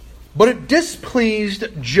But it displeased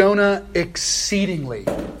Jonah exceedingly,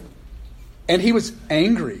 and he was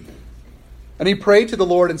angry. And he prayed to the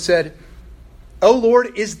Lord and said, O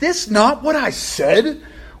Lord, is this not what I said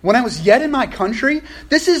when I was yet in my country?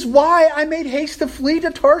 This is why I made haste to flee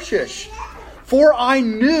to Tarshish. For I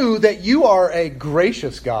knew that you are a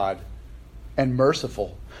gracious God and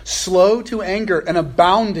merciful, slow to anger and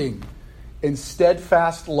abounding in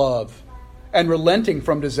steadfast love, and relenting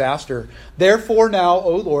from disaster. Therefore now,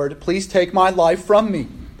 O Lord, please take my life from me,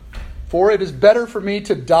 for it is better for me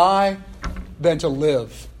to die than to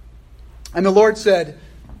live. And the Lord said,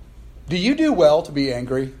 do you do well to be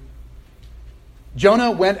angry?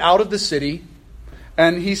 Jonah went out of the city,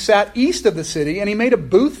 and he sat east of the city, and he made a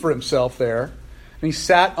booth for himself there, and he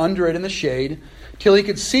sat under it in the shade, till he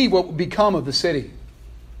could see what would become of the city.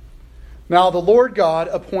 Now the Lord God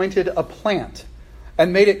appointed a plant,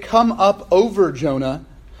 and made it come up over Jonah,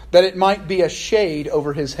 that it might be a shade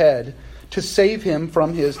over his head, to save him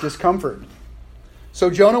from his discomfort. So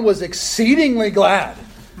Jonah was exceedingly glad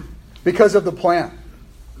because of the plant.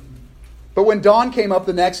 But when dawn came up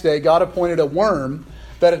the next day, God appointed a worm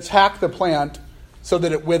that attacked the plant so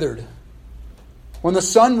that it withered. When the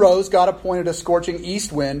sun rose, God appointed a scorching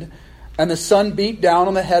east wind, and the sun beat down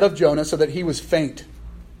on the head of Jonah so that he was faint.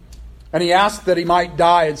 And he asked that he might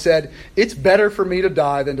die and said, it's better for me to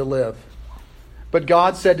die than to live. But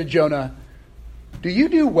God said to Jonah, do you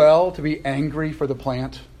do well to be angry for the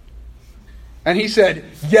plant? And he said,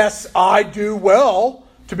 yes, I do well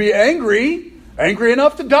to be angry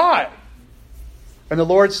enough to die. And the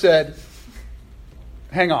Lord said,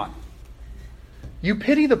 hang on. You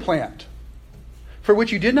pity the plant, for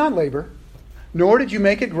which you did not labor, nor did you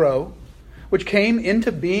make it grow, which came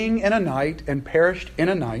into being in a night and perished in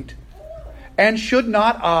a night. And should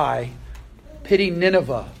not I pity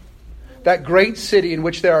Nineveh, that great city in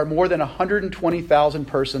which there are more than 120,000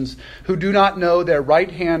 persons who do not know their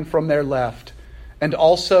right hand from their left, and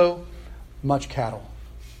also much cattle?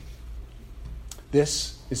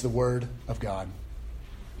 This is the word of God.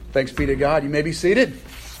 Thanks be to God. You may be seated.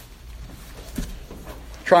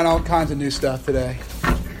 Trying all kinds of new stuff today.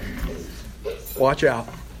 Watch out.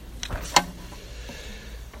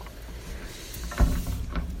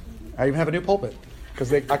 I even have a new pulpit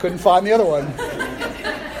because I couldn't find the other one.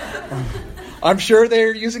 I'm sure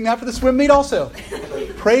they're using that for the swim meet also.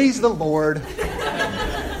 Praise the Lord.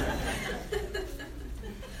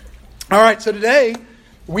 All right, so today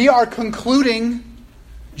we are concluding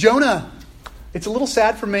Jonah. It's a little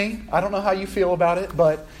sad for me. I don't know how you feel about it,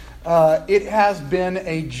 but it has been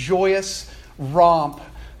a joyous romp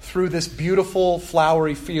through this beautiful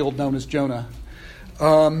flowery field known as Jonah.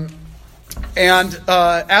 And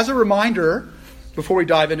as a reminder, before we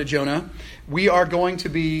dive into Jonah, we are going to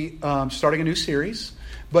be starting a new series.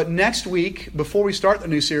 But next week, before we start the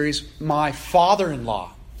new series, my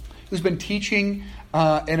father-in-law, who's been teaching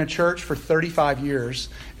in a church for 35 years,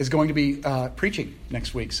 is going to be preaching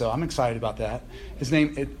next week. So I'm excited about that. His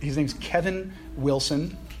name's Kevin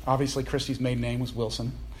Wilson. Obviously, Christy's maiden name was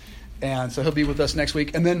Wilson. And so he'll be with us next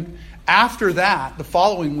week. And then after that, the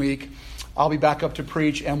following week, I'll be back up to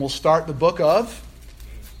preach, and we'll start the book of...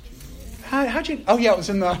 How'd you... Oh, yeah, it was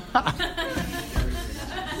in the... Thought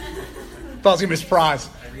it was going to be a surprise.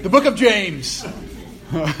 The book of James.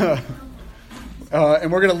 And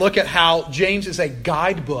we're going to look at how James is a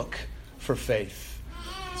guidebook for faith.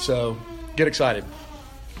 So, get excited.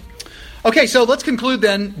 Okay, so let's conclude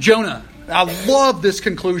then Jonah. I love this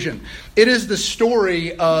conclusion. It is the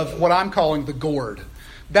story of what I'm calling the gourd.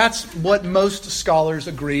 That's what most scholars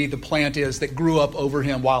agree the plant is that grew up over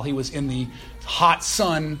him while he was in the hot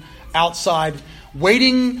sun outside,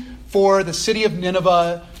 waiting for the city of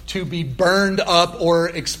Nineveh to be burned up or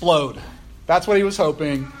explode. That's what he was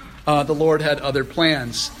hoping. The Lord had other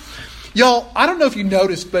plans. Y'all, I don't know if you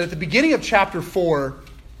noticed, but at the beginning of chapter 4,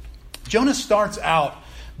 Jonah starts out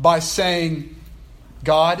by saying,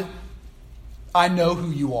 God, I know who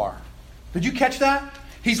you are. Did you catch that?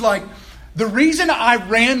 He's like, the reason I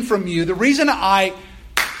ran from you, the reason I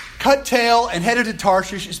cut tail and headed to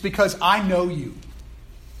Tarshish is because I know you.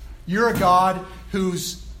 You're a God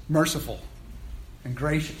who's merciful and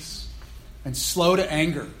gracious and slow to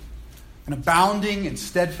anger and abounding in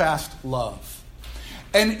steadfast love.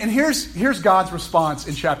 And here's God's response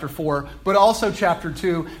in chapter 4, but also chapter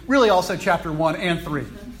 2, really also chapter 1 and 3.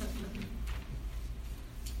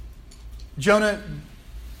 Jonah,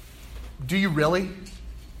 do you really?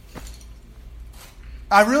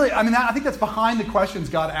 I think that's behind the questions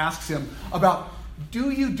God asks him about, do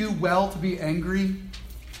you do well to be angry?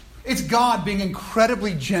 It's God being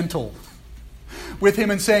incredibly gentle with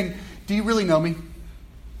him and saying, do you really know me?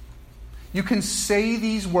 You can say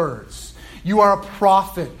these words. You are a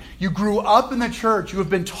prophet. You grew up in the church. You have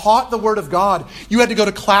been taught the Word of God. You had to go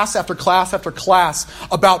to class after class after class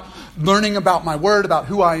about learning about my Word, about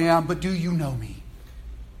who I am. But do you know me?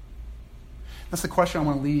 That's the question I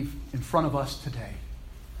want to leave in front of us today.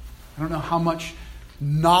 I don't know how much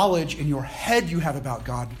knowledge in your head you have about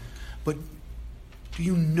God, but do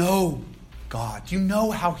you know God? Do you know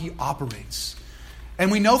how He operates? And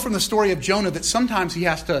we know from the story of Jonah that sometimes He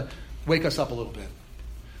has to wake us up a little bit.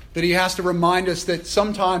 That He has to remind us that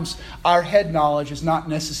sometimes our head knowledge is not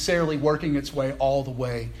necessarily working its way all the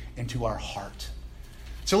way into our heart.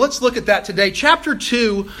 So let's look at that today. Chapter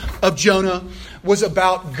 2 of Jonah was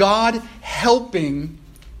about God helping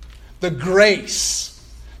the grace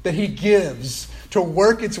that He gives to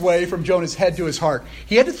work its way from Jonah's head to his heart.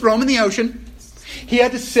 He had to throw him in the ocean. He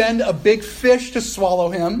had to send a big fish to swallow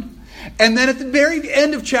him. And then at the very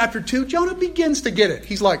end of chapter 2, Jonah begins to get it.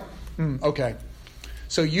 He's like, okay,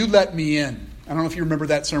 so you let me in. I don't know if you remember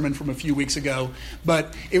that sermon from a few weeks ago,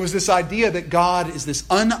 but it was this idea that God is this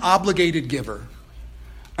unobligated giver.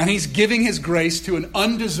 And He's giving His grace to an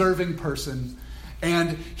undeserving person.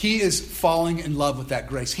 And he is falling in love with that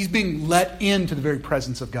grace. He's being let into the very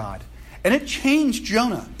presence of God. And it changed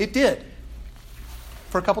Jonah. It did.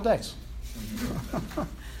 For a couple days.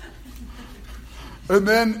 and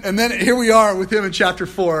then here we are with him in chapter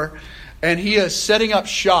 4. And he is setting up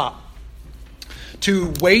shop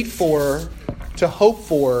to hope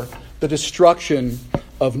for the destruction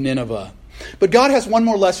of Nineveh. But God has one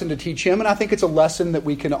more lesson to teach him, and I think it's a lesson that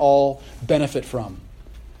we can all benefit from.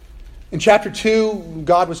 In chapter 2,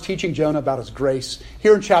 God was teaching Jonah about His grace.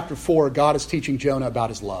 Here in chapter 4, God is teaching Jonah about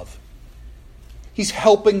His love. He's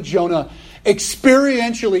helping Jonah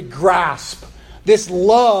experientially grasp this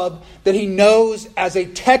love that he knows as a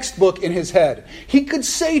textbook in his head. He could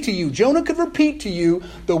say to you, Jonah could repeat to you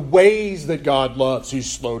the ways that God loves.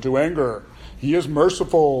 He's slow to anger. He is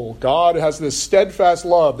merciful. God has this steadfast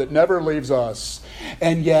love that never leaves us.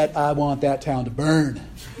 And yet I want that town to burn.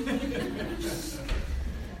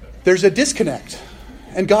 There's a disconnect.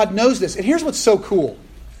 And God knows this. And here's what's so cool.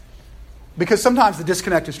 Because sometimes the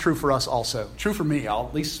disconnect is true for us also. True for me. I'll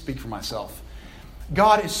at least speak for myself.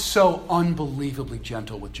 God is so unbelievably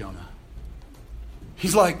gentle with Jonah.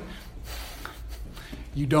 He's like,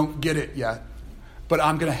 you don't get it yet, but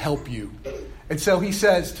I'm going to help you. And so he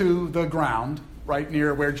says to the ground, right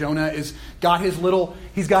near where Jonah is, he's got his little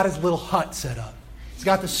hut set up. He's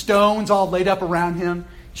got the stones all laid up around him.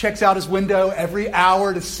 Checks out his window every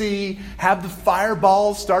hour to see, have the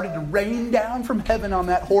fireballs started to rain down from heaven on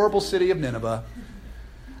that horrible city of Nineveh.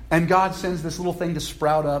 And God sends this little thing to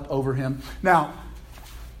sprout up over him. Now,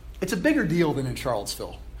 it's a bigger deal than in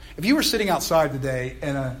Charlottesville. If you were sitting outside today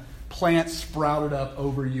and a plant sprouted up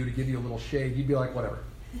over you to give you a little shade, you'd be like, whatever.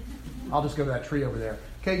 I'll just go to that tree over there.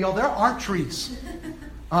 Okay, y'all, there aren't trees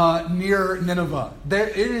near Nineveh.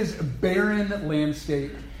 It is a barren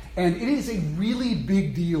landscape. And it is a really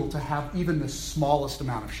big deal to have even the smallest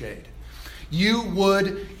amount of shade. You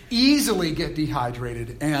would easily get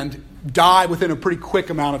dehydrated and die within a pretty quick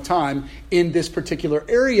amount of time in this particular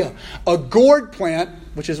area. A gourd plant,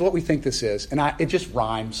 which is what we think this is, and it just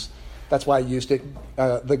rhymes. That's why I used it,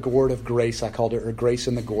 the gourd of grace, I called it, or grace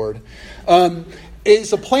in the gourd.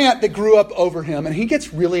 Is a plant that grew up over him, and he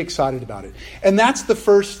gets really excited about it. And that's the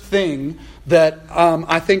first thing that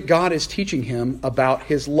I think God is teaching him about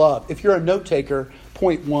His love. If you're a note taker,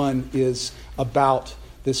 point 1 is about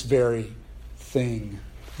this very thing.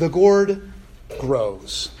 The gourd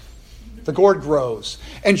grows. The gourd grows.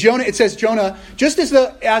 And Jonah, it says Jonah, just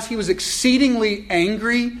as he was exceedingly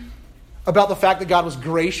angry about the fact that God was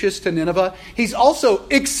gracious to Nineveh, he's also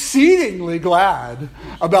exceedingly glad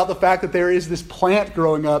about the fact that there is this plant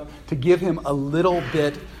growing up to give him a little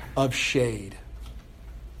bit of shade.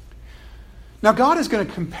 Now, God is going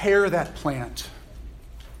to compare that plant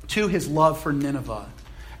to His love for Nineveh.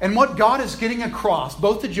 And what God is getting across,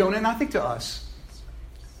 both to Jonah and I think to us,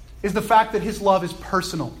 is the fact that His love is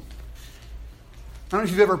personal. I don't know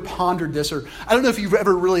if you've ever pondered this, or I don't know if you've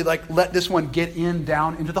ever really let this one get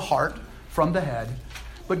down into the heart from the head.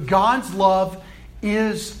 But God's love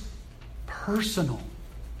is personal.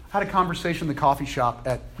 I had a conversation in the coffee shop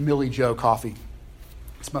at Millie Joe Coffee.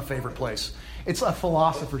 It's my favorite place. It's a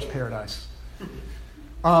philosopher's paradise.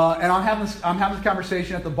 And I'm having this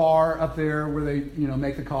conversation at the bar up there where they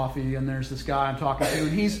make the coffee, and there's this guy I'm talking to,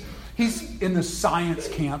 and he's in the science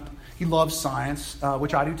camp. He loves science,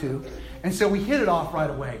 which I do too. And so we hit it off right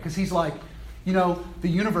away because he's like, the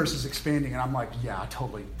universe is expanding, and I'm like, yeah, I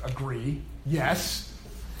totally agree. Yes,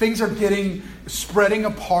 things are spreading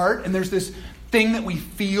apart, and there's this thing that we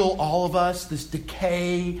feel, all of us, this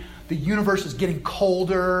decay, the universe is getting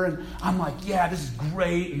colder. And I'm like, yeah, this is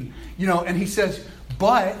great. And, and he says,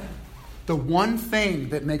 but the one thing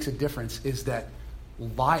that makes a difference is that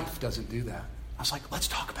life doesn't do that. I was like, let's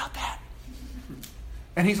talk about that.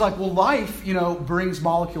 And he's like, well, life, brings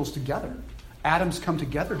molecules together. Atoms come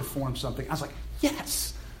together to form something. I was like,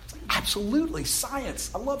 yes, absolutely.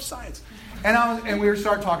 Science. I love science. And we were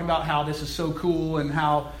starting talking about how this is so cool and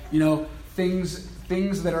how,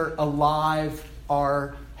 things that are alive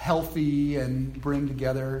are healthy and bring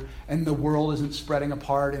together, and the world isn't spreading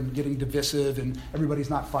apart and getting divisive and everybody's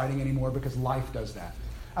not fighting anymore because life does that.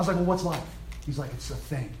 I was like, well, what's life? He's like, it's a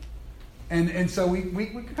thing. And so we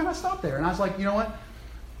kind of stopped there. And I was like, you know what?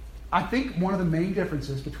 I think one of the main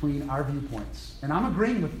differences between our viewpoints, and I'm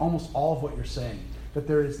agreeing with almost all of what you're saying, that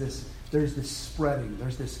there's this spreading,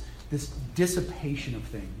 there's this dissipation of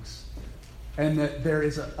things, and that there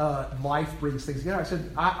is life brings things together. I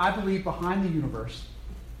said, I believe behind the universe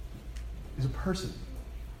is a person.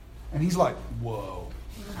 And he's like, whoa.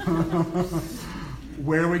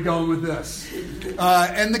 Where are we going with this?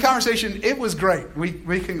 And the conversation, it was great.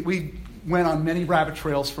 We went on many rabbit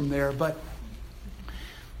trails from there, but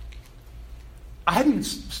I hadn't even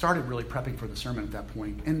started really prepping for the sermon at that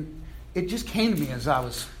point. And it just came to me as I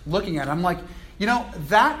was looking at it. I'm like,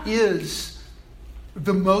 that is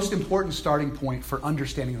the most important starting point for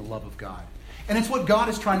understanding the love of God. And it's what God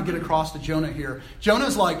is trying to get across to Jonah here.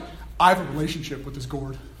 Jonah's like, I have a relationship with this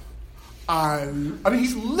gourd.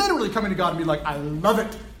 He's literally coming to God and being like, I love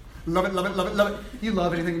it. Love it, love it, love it, love it. You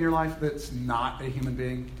love anything in your life that's not a human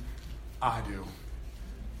being? I do.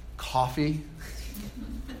 Coffee.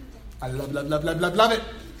 I love, love, love, love, love, love it.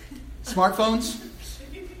 Smartphones.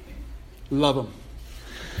 Love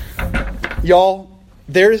them. Y'all,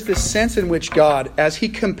 there is this sense in which God, as he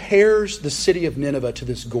compares the city of Nineveh to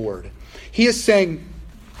this gourd, he is saying,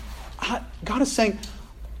 God is saying,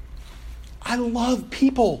 I love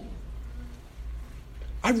people.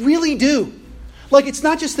 I really do. Like, it's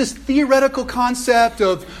not just this theoretical concept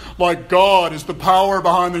of, like, God is the power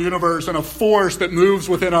behind the universe and a force that moves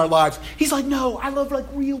within our lives. He's like, no, I love, like,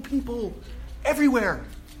 real people everywhere.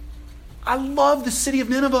 I love the city of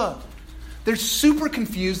Nineveh. They're super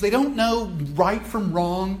confused. They don't know right from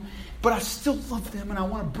wrong, but I still love them and I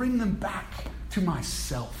want to bring them back to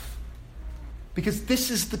myself. Because this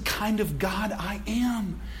is the kind of God I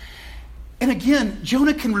am. And again,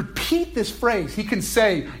 Jonah can repeat this phrase. He can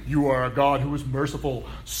say, you are a God who is merciful,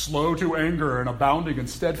 slow to anger, and abounding in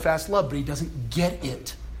steadfast love. But he doesn't get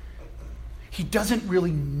it. He doesn't really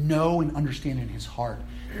know and understand in his heart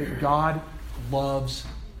that God loves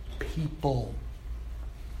people.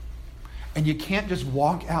 And you can't just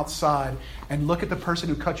walk outside and look at the person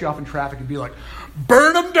who cut you off in traffic and be like,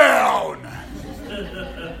 burn them down!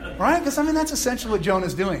 Right? Because that's essentially what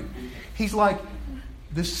Jonah's doing. He's like,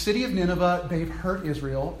 the city of Nineveh, they've hurt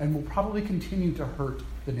Israel and will probably continue to hurt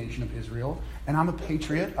the nation of Israel. And I'm a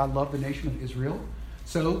patriot. I love the nation of Israel.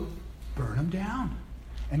 So burn them down.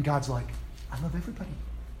 And God's like, I love everybody.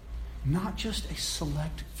 Not just a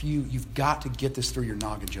select few. You've got to get this through your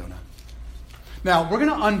noggin, Jonah. Now, we're going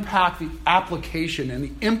to unpack the application and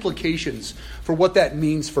the implications for what that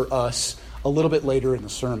means for us a little bit later in the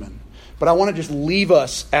sermon. But I want to just leave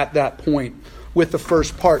us at that point with the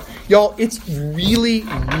first part. Y'all, it's really,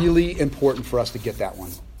 really important for us to get that one.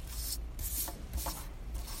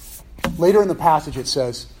 Later in the passage it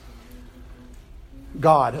says,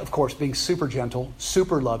 God, of course, being super gentle,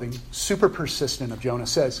 super loving, super persistent of Jonah,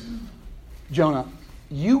 says, Jonah,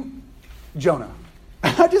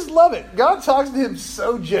 I just love it. God talks to him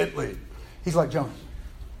so gently. He's like, Jonah,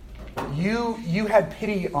 you had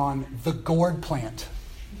pity on the gourd plant.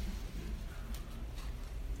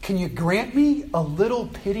 Can you grant me a little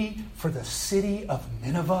pity for the city of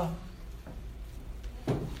Nineveh?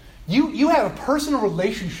 You have a personal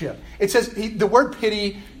relationship. It says the word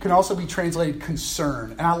pity can also be translated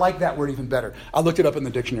concern. And I like that word even better. I looked it up in the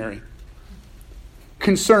dictionary.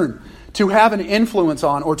 Concern. To have an influence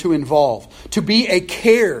on or to involve. To be a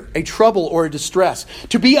care, a trouble, or a distress.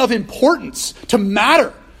 To be of importance. To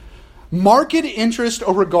matter. Marked interest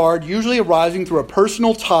or regard usually arising through a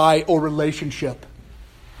personal tie or relationship.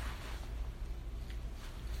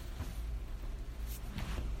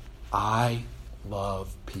 I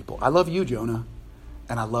love people. I love you, Jonah.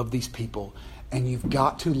 And I love these people. And you've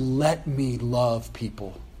got to let me love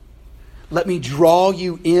people. Let me draw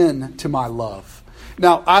you in to my love.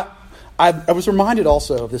 Now, I was reminded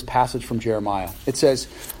also of this passage from Jeremiah. It says,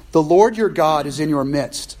 the Lord your God is in your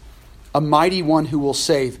midst, a mighty one who will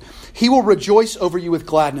save. He will rejoice over you with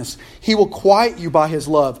gladness. He will quiet you by his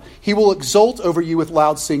love. He will exult over you with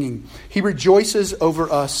loud singing. He rejoices over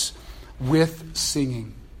us with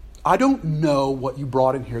singing. I don't know what you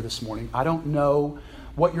brought in here this morning. I don't know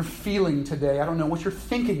what you're feeling today. I don't know what you're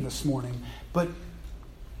thinking this morning. But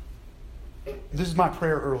this is my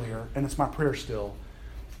prayer earlier, and it's my prayer still.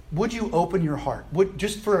 Would you open your heart,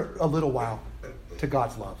 just for a little while, to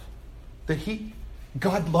God's love? That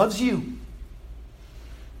God loves you.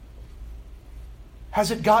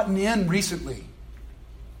 Has it gotten in recently?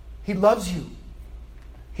 He loves you.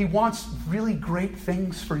 He wants really great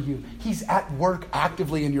things for you. He's at work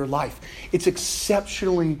actively in your life. It's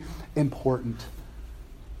exceptionally important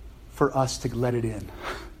for us to let it in,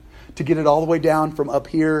 to get it all the way down from up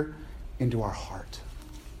here into our heart.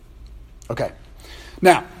 Okay.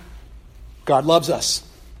 Now, God loves us.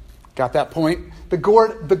 Got that point? The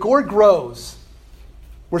gourd grows.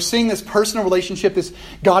 We're seeing this personal relationship. This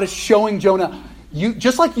God is showing Jonah,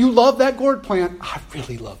 just like you love that gourd plant, I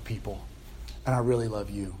really love people. And I really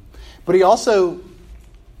love you. But he also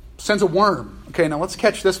sends a worm. Okay, now let's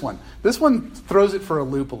catch this one. This one throws it for a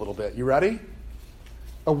loop a little bit. You ready?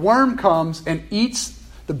 A worm comes and eats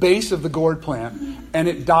the base of the gourd plant, and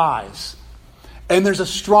it dies. And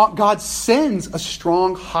God sends a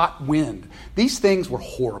strong hot wind. These things were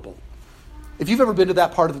horrible. If you've ever been to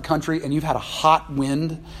that part of the country and you've had a hot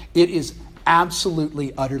wind, it is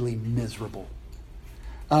absolutely, utterly miserable.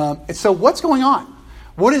 And so what's going on?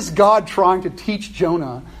 What is God trying to teach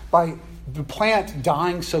Jonah by the plant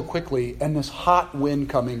dying so quickly and this hot wind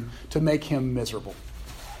coming to make him miserable?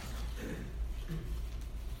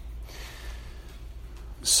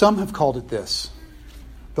 Some have called it this: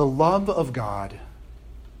 the love of God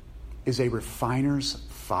is a refiner's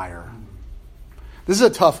fire. This is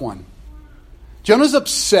a tough one. Jonah's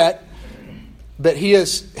upset that he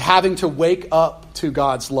is having to wake up to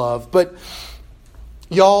God's love. But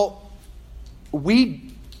y'all,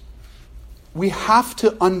 we have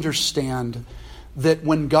to understand that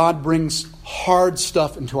when God brings hard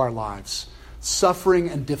stuff into our lives, suffering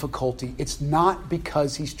and difficulty, it's not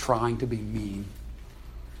because he's trying to be mean.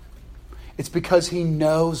 It's because he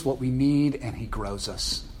knows what we need and he grows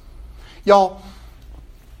us. Y'all,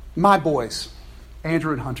 my boys,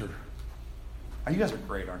 Andrew and Hunter, you guys are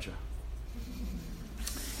great, aren't you?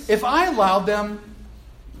 If I allowed them,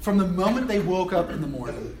 from the moment they woke up in the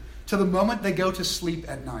morning to the moment they go to sleep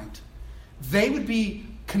at night, they would be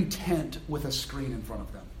content with a screen in front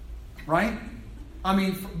of them. Right? I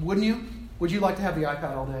mean, wouldn't you? Would you like to have the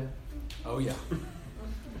iPad all day? Oh, yeah.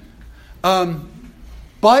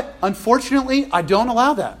 But unfortunately, I don't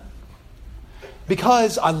allow that.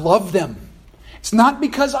 Because I love them. It's not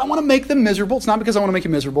because I want to make them miserable. It's not because I want to make you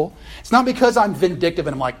miserable. It's not because I'm vindictive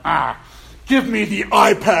and I'm like, give me the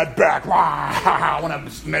iPad back. I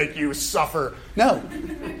want to make you suffer. No.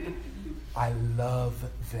 I love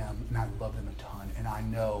them, and I love them a ton. And I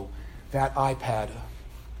know that iPad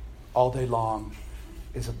all day long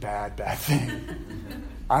is a bad, bad thing.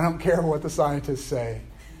 I don't care what the scientists say.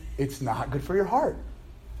 It's not good for your heart.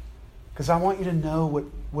 Because I want you to know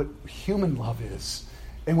what human love is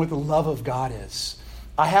and what the love of God is.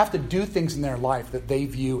 I have to do things in their life that they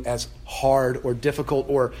view as hard or difficult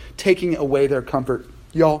or taking away their comfort.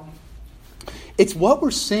 Y'all, it's what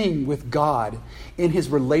we're seeing with God in his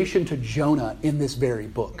relation to Jonah in this very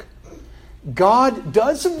book. God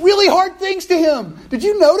does some really hard things to him. Did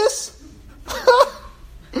you notice?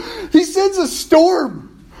 He sends a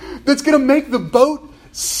storm that's going to make the boat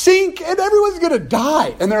sink and everyone's going to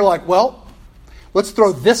die. And they're like, well, let's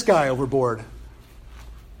throw this guy overboard.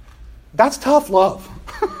 That's tough love.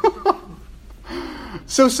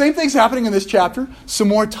 So same thing's happening in this chapter. Some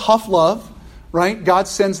more tough love, right? God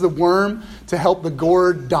sends the worm to help the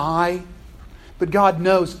gourd die. But God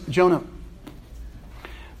knows, Jonah,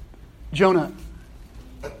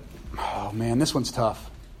 oh man, this one's tough.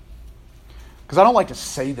 Because I don't like to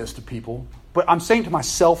say this to people, but I'm saying it to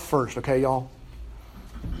myself first, okay, y'all?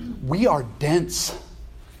 We are dense.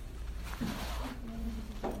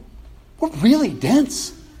 We're really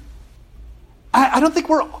dense. I don't think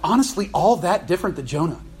we're honestly all that different than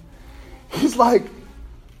Jonah. He's like,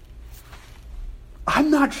 I'm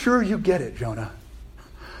not sure you get it, Jonah.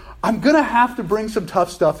 I'm going to have to bring some tough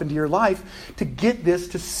stuff into your life to get this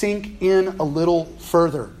to sink in a little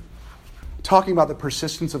further. Talking about the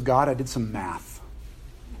persistence of God, I did some math.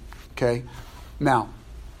 Okay? Now,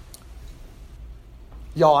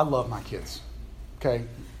 y'all, I love my kids. Okay?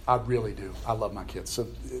 I really do. I love my kids. So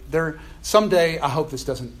someday, I hope this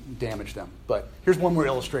doesn't damage them. But here's one more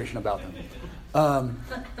illustration about them.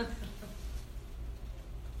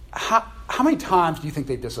 How many times do you think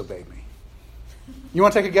they've disobeyed me? You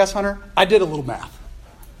want to take a guess, Hunter? I did a little math.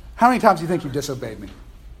 How many times do you think you've disobeyed me?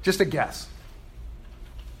 Just a guess.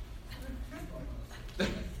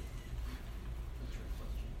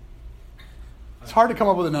 It's hard to come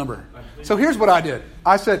up with a number. So here's what I did.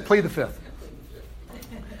 I said, plead the fifth.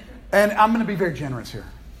 And I'm going to be very generous here.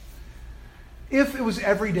 If it was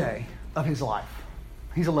every day of his life,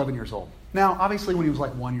 he's 11 years old. Now, obviously, when he was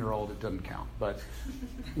like 1 year old, it doesn't count. But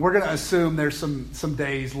we're going to assume there's some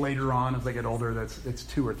days later on as they get older it's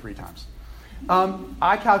 2 or 3 times.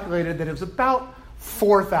 I calculated that it was about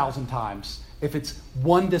 4,000 times if it's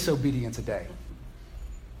one disobedience a day.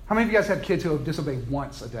 How many of you guys have kids who have disobeyed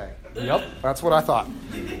once a day? Yep, that's what I thought.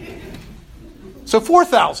 So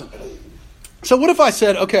 4,000. So what if I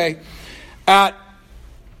said, okay, at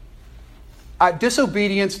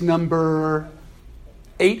disobedience number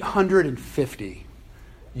 850,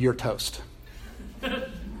 you're toast.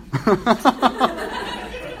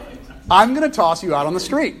 I'm going to toss you out on the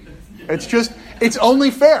street. It's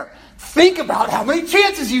only fair. Think about how many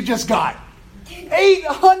chances you just got.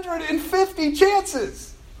 850 chances.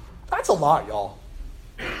 That's a lot, y'all.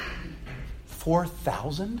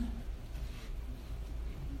 4,000?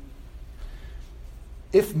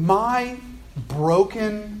 If my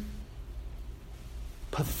broken,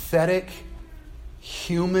 pathetic,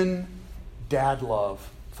 human dad love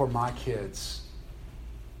for my kids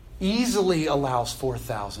easily allows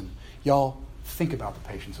 4,000, y'all, think about the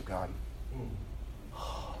patience of God.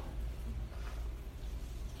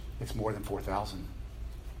 It's more than 4,000.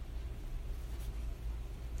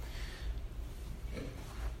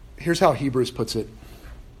 Here's how Hebrews puts it.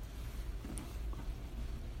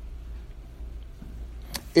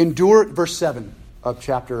 Endure, verse 7 of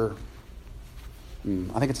chapter,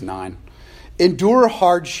 I think it's 9. Endure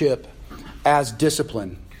hardship as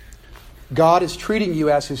discipline. God is treating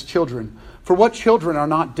you as his children. For what children are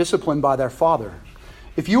not disciplined by their father?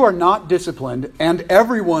 If you are not disciplined, and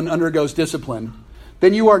everyone undergoes discipline,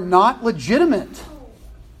 then you are not legitimate,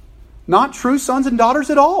 not true sons and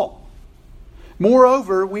daughters at all.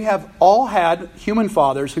 Moreover, we have all had human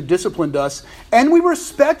fathers who disciplined us, and we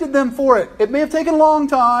respected them for it. It may have taken a long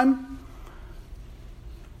time.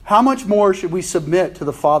 How much more should we submit to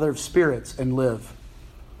the Father of spirits and live?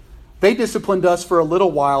 They disciplined us for a little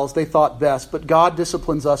while as they thought best, but God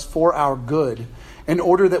disciplines us for our good, in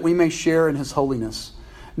order that we may share in his holiness.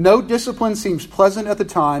 No discipline seems pleasant at the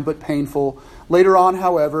time, but painful. Later on,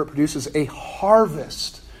 however, it produces a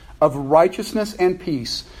harvest of righteousness and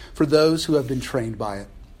peace for those who have been trained by it.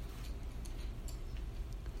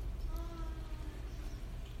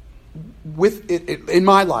 In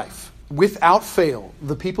my life, without fail,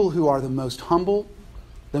 the people who are the most humble,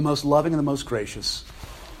 the most loving, and the most gracious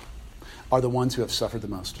are the ones who have suffered the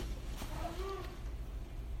most.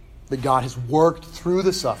 That God has worked through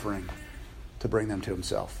the suffering to bring them to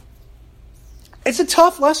himself. It's a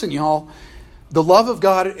tough lesson, y'all. The love of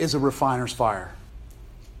God is a refiner's fire.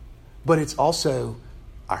 But it's also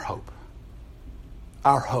our hope.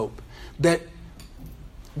 Our hope. That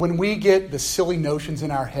when we get the silly notions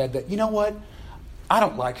in our head that, you know what? I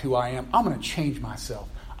don't like who I am. I'm going to change myself.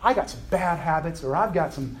 I got some bad habits, or I've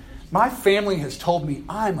got some... My family has told me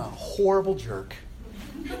I'm a horrible jerk.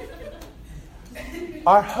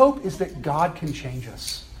 Our hope is that God can change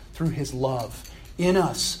us through his love in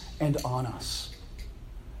us and on us.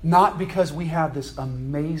 Not because we have this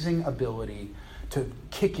amazing ability to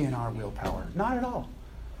kick in our willpower. Not at all.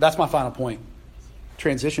 That's my final point.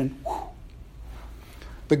 Transition.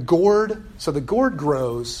 The gourd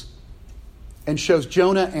grows and shows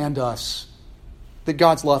Jonah and us that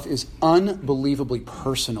God's love is unbelievably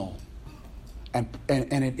personal and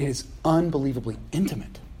it is unbelievably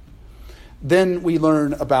intimate. Then we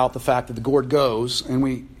learn about the fact that the gourd goes, and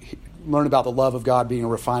we learn about the love of God being a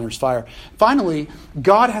refiner's fire. Finally,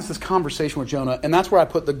 God has this conversation with Jonah, and that's where I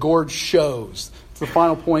put the gourd shows. It's the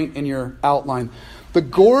final point in your outline. The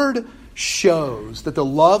gourd shows that the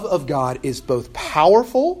love of God is both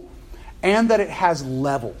powerful and that it has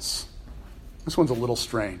levels. This one's a little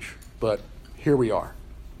strange, but here we are.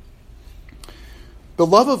 The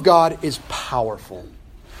love of God is powerful.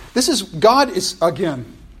 God is,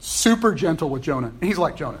 again, super gentle with Jonah. He's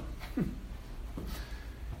like, Jonah,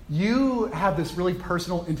 you have this really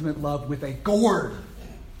personal, intimate love with a gourd.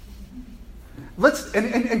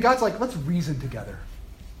 And God's like, let's reason together.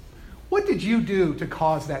 What did you do to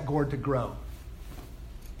cause that gourd to grow?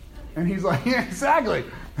 And he's like, yeah, exactly.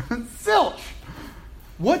 Zilch.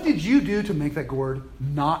 What did you do to make that gourd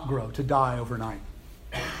not grow, to die overnight?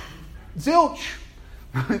 Zilch.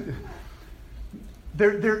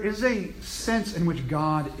 There is a sense in which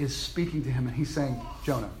God is speaking to him, and he's saying,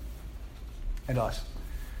 Jonah and us,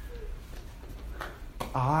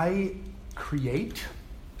 I create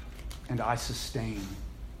and I sustain.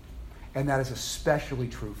 And that is especially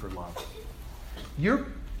true for love.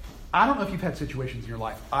 I don't know if you've had situations in your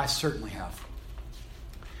life. I certainly have.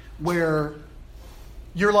 where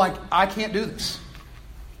you're like, I can't do this.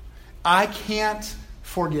 I can't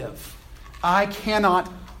forgive. I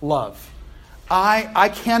cannot love. I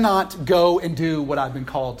cannot go and do what I've been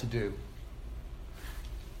called to do.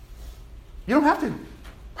 You don't have to.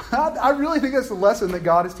 I really think that's the lesson that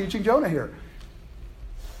God is teaching Jonah here.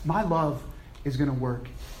 My love is going to work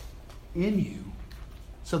in you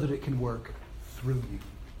so that it can work through you.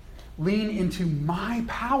 Lean into my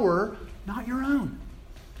power, not your own.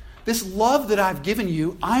 This love that I've given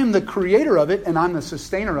you, I'm the creator of it and I'm the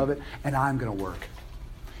sustainer of it, and I'm going to work.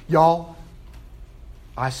 Y'all,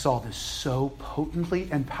 I saw this so potently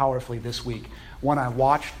and powerfully this week when I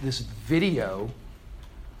watched this video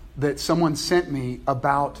that someone sent me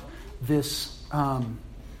about this,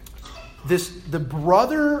 the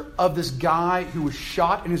brother of this guy who was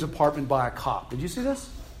shot in his apartment by a cop. Did you see this?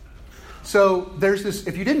 So there's this,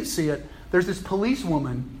 if you didn't see it, there's this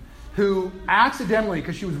policewoman who accidentally,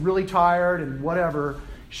 because she was really tired and whatever,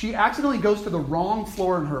 she accidentally goes to the wrong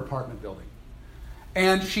floor in her apartment building.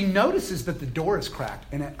 And she notices that the door is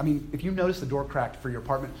cracked. And I mean, if you notice the door cracked for your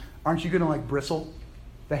apartment, aren't you going to like bristle?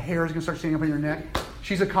 The hair is going to start standing up on your neck.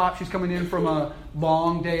 She's a cop. She's coming in from a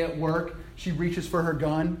long day at work. She reaches for her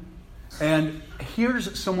gun. And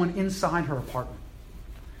here's someone inside her apartment.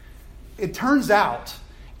 It turns out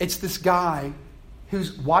it's this guy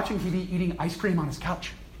who's watching TV eating ice cream on his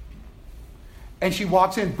couch. And she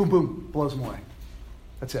walks in, boom, boom, blows him away.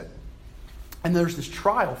 That's it. And there's this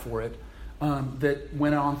trial for it that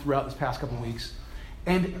went on throughout this past couple of weeks.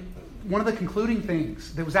 And one of the concluding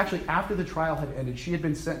things that was actually after the trial had ended, she had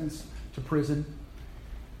been sentenced to prison.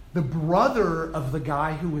 The brother of the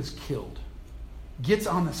guy who was killed gets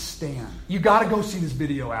on the stand. You got to go see this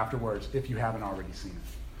video afterwards if you haven't already seen it.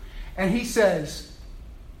 And he says,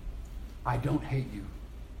 I don't hate you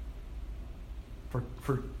for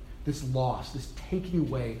this loss, this taking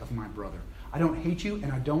away of my brother. I don't hate you,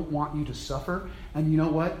 and I don't want you to suffer. And you know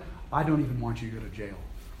what? I don't even want you to go to jail.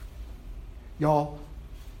 Y'all,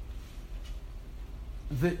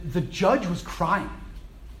 the judge was crying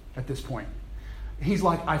at this point. He's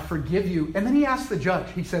like, I forgive you. And then he asks the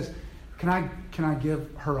judge, he says, can I give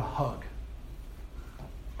her a hug?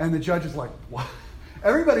 And the judge is like, what?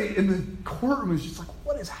 Everybody in the courtroom is just like,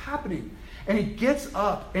 what is happening? And he gets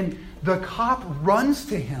up, and the cop runs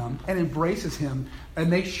to him and embraces him,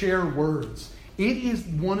 and they share words. It is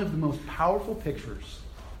one of the most powerful pictures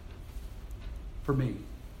for me.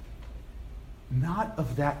 Not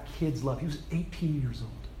of that kid's love. He was 18 years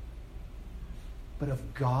old. But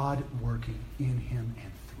of God working in him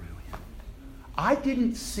and through him. I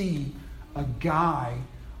didn't see a guy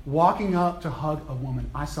walking up to hug a woman.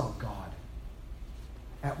 I saw God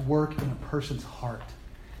at work in a person's heart.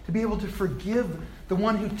 To be able to forgive the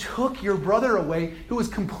one who took your brother away, who was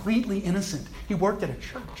completely innocent. He worked at a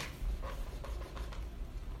church.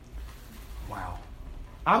 Wow.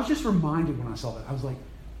 I was just reminded when I saw that. I was like,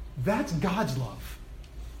 that's God's love.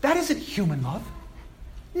 That isn't human love.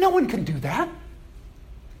 No one can do that.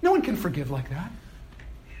 No one can forgive like that.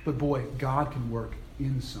 But boy, God can work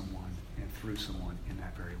in someone and through someone in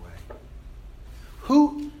that very way.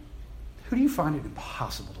 Who do you find it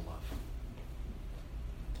impossible to love?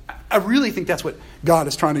 I really think that's what God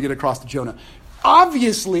is trying to get across to Jonah.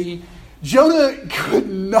 Obviously, Jonah could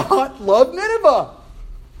not love Nineveh.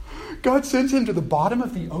 God sends him to the bottom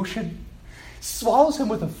of the ocean, swallows him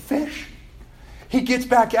with a fish. He gets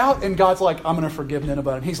back out, and God's like, I'm going to forgive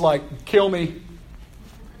Nineveh. And he's like, kill me.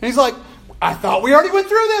 And he's like, I thought we already went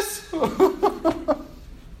through this.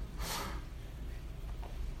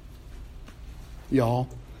 Y'all,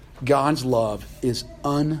 God's love is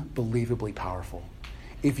unbelievably powerful.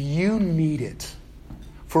 If you need it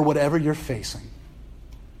for whatever you're facing,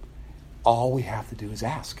 all we have to do is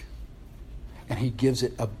ask. And he gives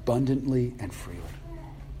it abundantly and freely.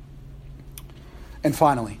 And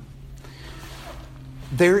finally,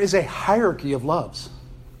 there is a hierarchy of loves.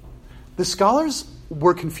 The scholars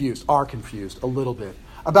are confused a little bit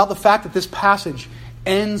about the fact that this passage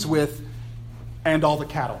ends with, and all the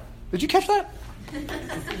cattle. Did you catch that?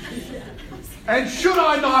 And should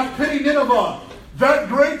I not pity Nineveh, that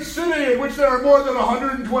great city in which there are more than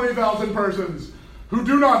 120,000 persons who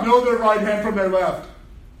do not know their right hand from their left,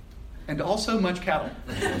 and also much cattle.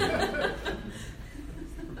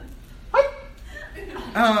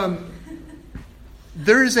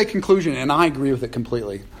 There is a conclusion, and I agree with it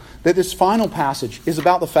completely, that this final passage is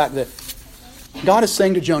about the fact that God is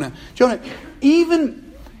saying to Jonah,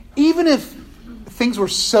 even if things were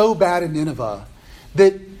so bad in Nineveh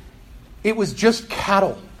that it was just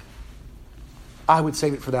cattle, I would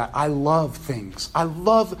save it for that. I love things. I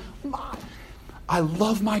love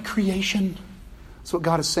my creation. That's what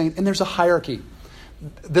God is saying. And there's a hierarchy.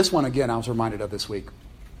 This one, again, I was reminded of this week.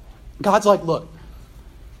 God's like, look,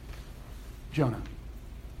 Jonah,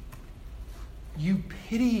 you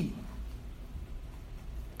pity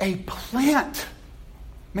a plant.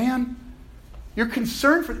 Man, you're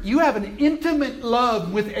concerned for, you have an intimate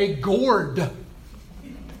love with a gourd.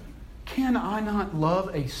 Can I not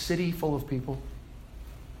love a city full of people?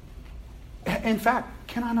 In fact,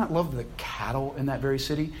 can I not love the cattle in that very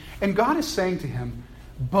city? And God is saying to him,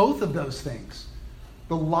 both of those things,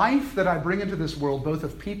 the life that I bring into this world, both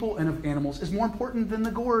of people and of animals, is more important than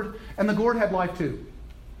the gourd. And the gourd had life too.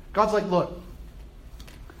 God's like, look,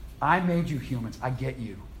 I made you humans. I get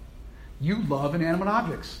you. You love inanimate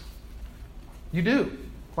objects. You do.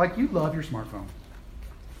 Like you love your smartphone.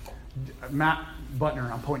 Matt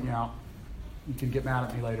Butner, I'm pointing you out. You can get mad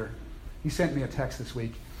at me later. He sent me a text this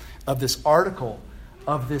week of this article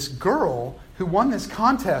of this girl who won this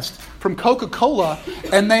contest from Coca-Cola,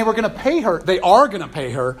 and they are going to pay her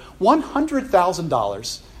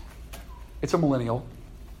 $100,000. It's a millennial.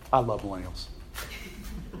 I love millennials.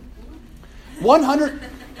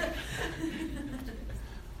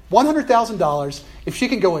 $100,000 if she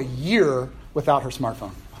can go a year without her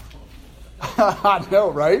smartphone. I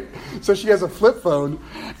know, right? So she has a flip phone.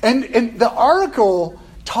 And the article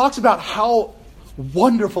talks about how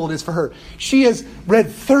wonderful it is for her. She has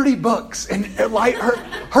read 30 books and like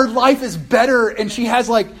her life is better, and she has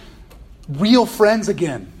like real friends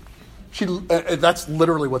again. That's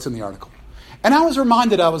literally what's in the article. And I was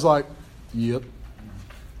reminded, I was like, yep,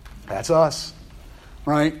 that's us,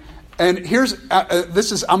 right? And here's,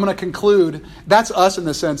 I'm going to conclude, that's us in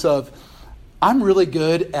the sense of, I'm really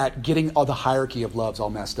good at getting all the hierarchy of loves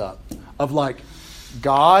all messed up. Of like,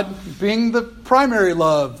 God being the primary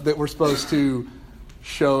love that we're supposed to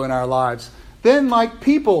show in our lives. Then like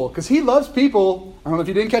people, because he loves people. I don't know if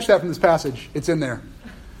you didn't catch that from this passage. It's in there.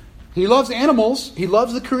 He loves animals. He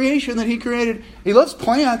loves the creation that he created. He loves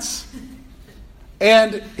plants.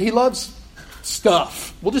 And he loves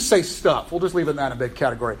stuff. We'll just say stuff. We'll just leave it in that a big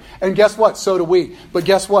category. And guess what? So do we. But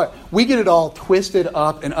guess what? We get it all twisted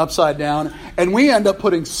up and upside down. And we end up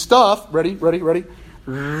putting stuff, ready?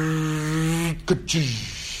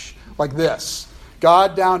 Like this.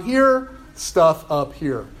 God down here, stuff up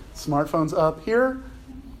here. Smartphones up here.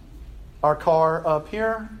 Our car up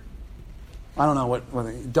here. I don't know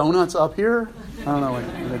what donuts up here. I don't know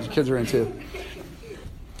what the kids are into.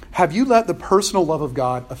 Have you let the personal love of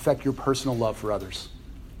God affect your personal love for others?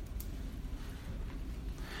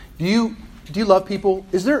 Do you love people?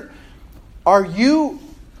 Are you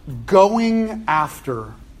going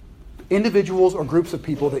after individuals or groups of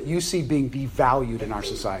people that you see being devalued in our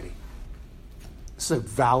society? This is a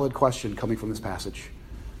valid question coming from this passage.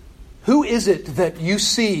 Who is it that you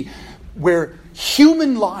see where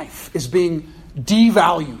human life is being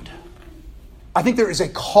devalued? I think there is a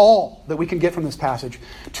call that we can get from this passage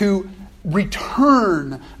to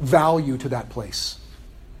return value to that place.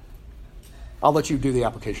 I'll let you do the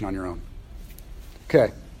application on your own.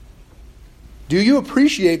 Okay. Do you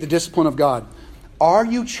appreciate the discipline of God? Are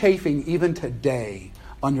you chafing even today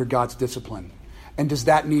under God's discipline? And does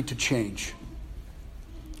that need to change?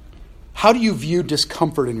 How do you view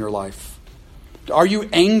discomfort in your life? Are you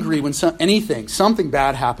angry when something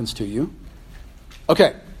bad happens to you?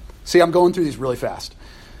 Okay. See, I'm going through these really fast.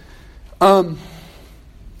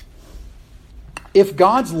 If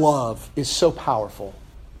God's love is so powerful,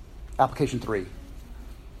 application 3.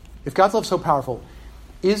 If God's love is so powerful,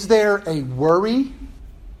 is there a worry?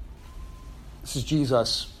 This is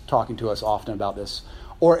Jesus talking to us often about this.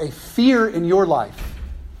 Or a fear in your life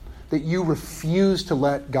that you refuse to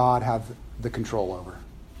let God have the control over?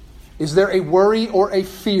 Is there a worry or a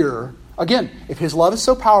fear? Again, if his love is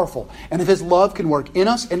so powerful, and if his love can work in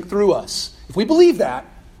us and through us, if we believe that,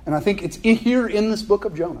 and I think it's here in this book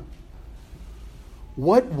of Jonah,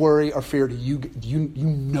 what worry or fear do you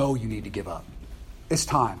know you need to give up? It's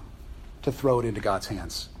time to throw it into God's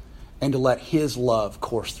hands and to let his love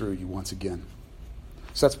course through you once again.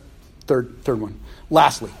 So that's third one.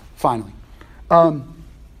 Lastly, finally,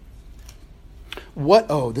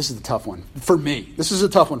 this is the tough one for me. This is a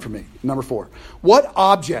tough one for me. Number 4. What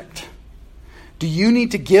object do you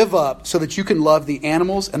need to give up so that you can love the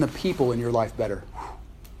animals and the people in your life better?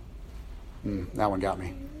 That one got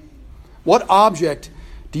me. What object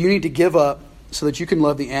do you need to give up so that you can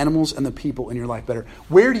love the animals and the people in your life better?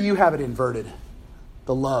 Where do you have it inverted?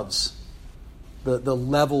 The loves. The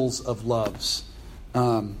levels of loves.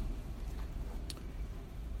 Matt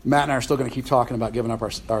and I are still going to keep talking about giving up our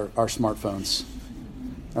smartphones.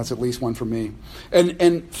 That's at least one for me.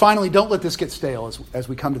 And finally, don't let this get stale as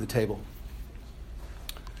we come to the table.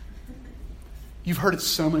 You've heard it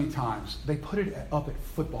so many times. They put it up at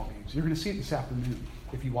football games. You're going to see it this afternoon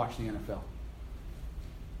if you watch the NFL.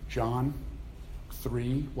 John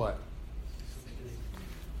 3, what?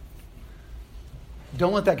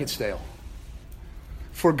 Don't let that get stale.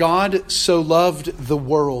 For God so loved the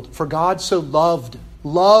world. For God so loved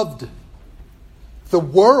the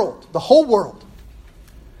world, the whole world,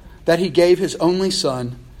 that he gave his only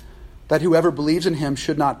Son, that whoever believes in him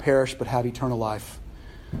should not perish but have eternal life.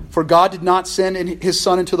 For God did not send his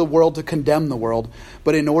Son into the world to condemn the world,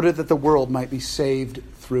 but in order that the world might be saved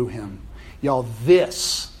through him. Y'all,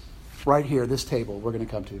 this, right here, this table we're going to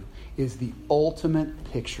come to, is the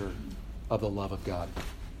ultimate picture of the love of God.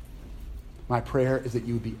 My prayer is that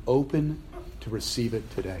you would be open to receive it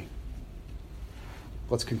today.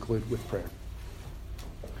 Let's conclude with prayer.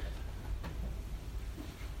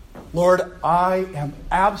 Lord, I am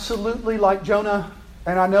absolutely like Jonah,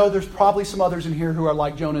 and I know there's probably some others in here who are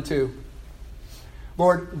like Jonah too.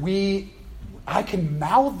 Lord, I can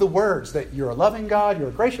mouth the words that you're a loving God, you're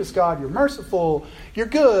a gracious God, you're merciful, you're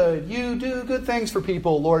good, you do good things for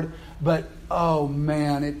people, Lord. But, oh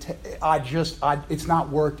man, it's not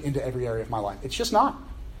worked into every area of my life. It's just not.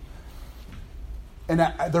 And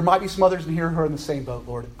there might be some others in here who are in the same boat,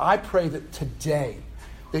 Lord. I pray that today,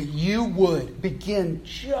 that you would begin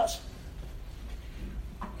just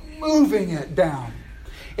moving it down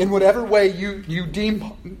in whatever way you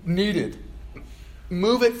deem needed.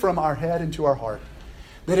 Move it from our head into our heart,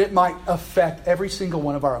 that it might affect every single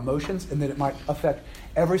one of our emotions and that it might affect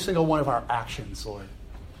every single one of our actions, Lord.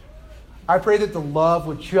 I pray that the love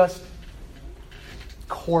would just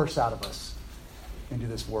course out of us into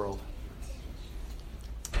this world.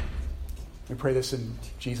 We pray this in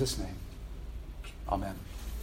Jesus' name. Amen.